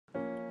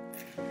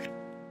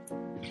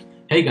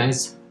Hey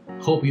guys,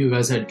 hope you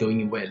guys are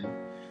doing well.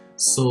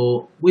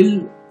 So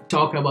we'll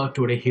talk about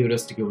today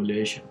heuristic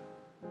evaluation.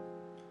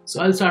 So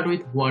I'll start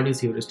with what is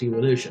heuristic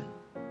evaluation.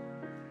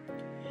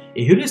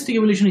 A heuristic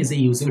evaluation is a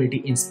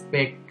usability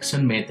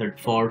inspection method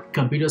for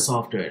computer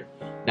software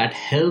that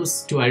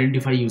helps to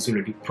identify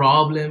usability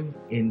problem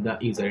in the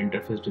user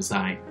interface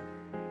design.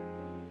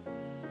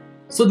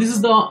 So this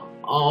is the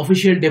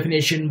official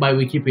definition by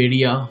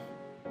Wikipedia,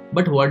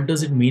 but what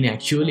does it mean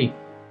actually?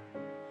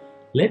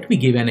 Let me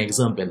give an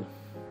example.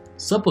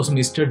 Suppose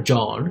Mr.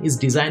 John is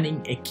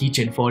designing a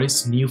kitchen for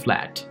his new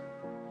flat.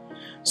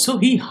 So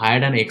he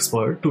hired an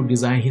expert to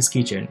design his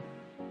kitchen.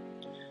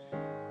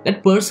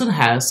 That person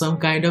has some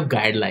kind of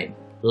guideline,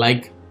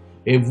 like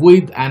a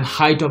width and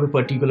height of a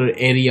particular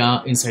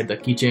area inside the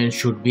kitchen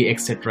should be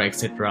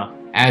etc,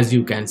 as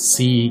you can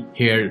see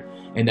here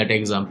in that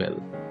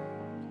example.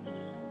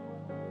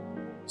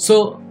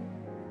 So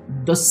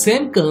the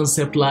same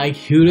concept like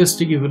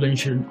heuristic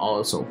evaluation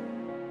also.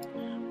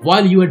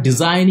 While you are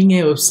designing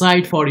a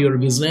website for your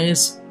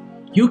business,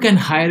 you can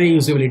hire a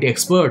usability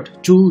expert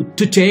to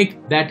check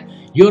that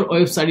your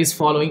website is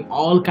following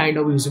all kind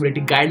of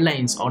usability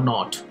guidelines or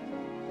not.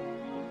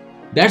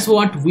 That's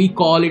what we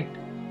call it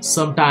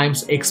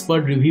sometimes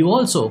expert review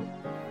also.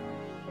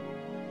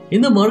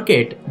 In the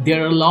market,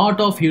 there are a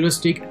lot of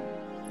heuristics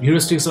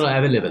are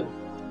available.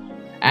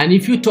 And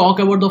if you talk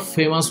about the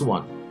famous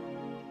one,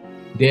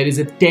 there is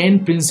a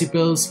 10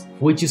 principles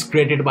which is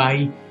created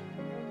by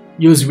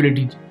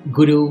usability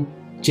guru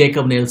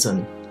Jacob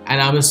Nelson, and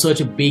I'm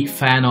such a big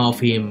fan of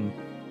him.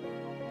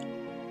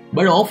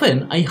 But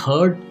often I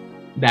heard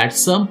that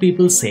some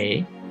people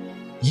say,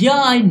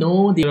 yeah, I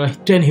know there are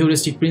 10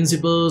 heuristic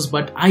principles,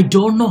 but I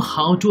don't know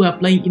how to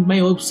apply in my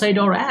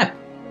website or app.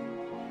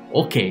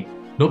 Okay,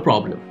 no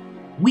problem.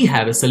 We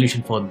have a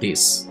solution for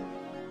this.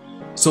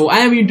 So I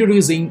am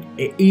introducing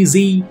an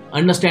easy,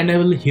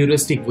 understandable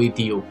heuristic with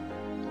you.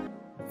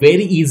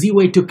 Very easy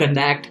way to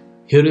conduct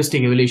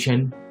heuristic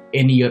evaluation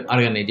in your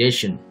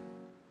organization.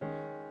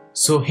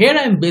 So here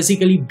I am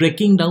basically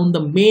breaking down the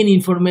main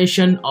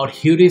information or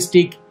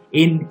heuristic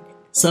in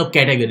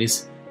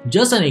subcategories.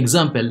 Just an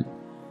example,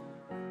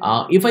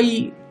 if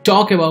I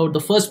talk about the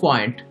first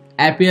point,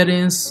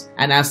 appearance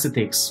and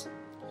aesthetics.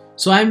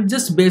 So I'm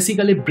just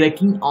basically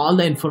breaking all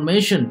the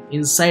information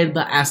inside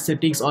the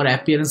aesthetics or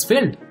appearance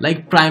field,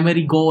 like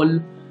primary goal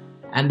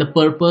and the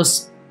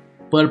purpose.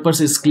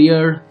 Purpose is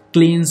clear,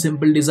 clean,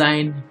 simple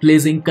design,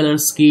 pleasing color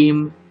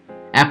scheme,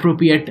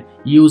 appropriate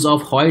use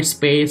of white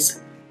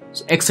space,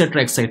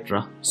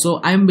 etc.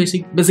 So I'm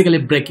basically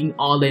breaking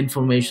all the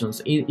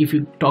informations. If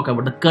you talk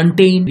about the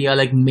content, they are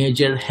like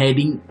major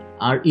heading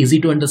are easy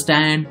to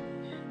understand.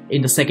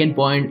 In the second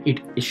point,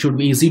 it should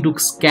be easy to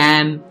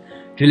scan.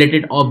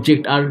 Related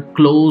objects are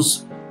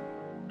close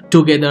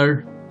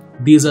together.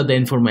 These are the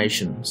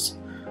informations.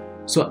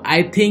 So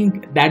I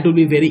think that will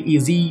be very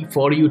easy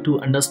for you to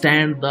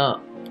understand the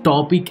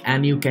topic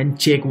and you can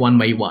check one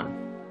by one.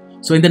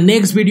 So in the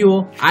next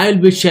video, I will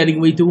be sharing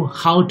with you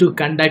how to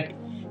conduct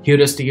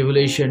heuristic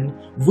evaluation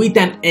with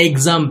an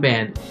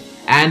example,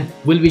 and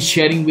will be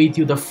sharing with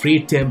you the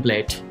free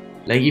template.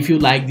 Like if you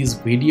like this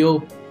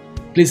video,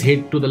 please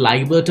hit to the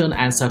like button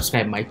and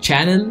subscribe my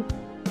channel.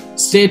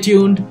 Stay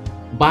tuned.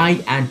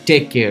 Bye and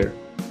take care.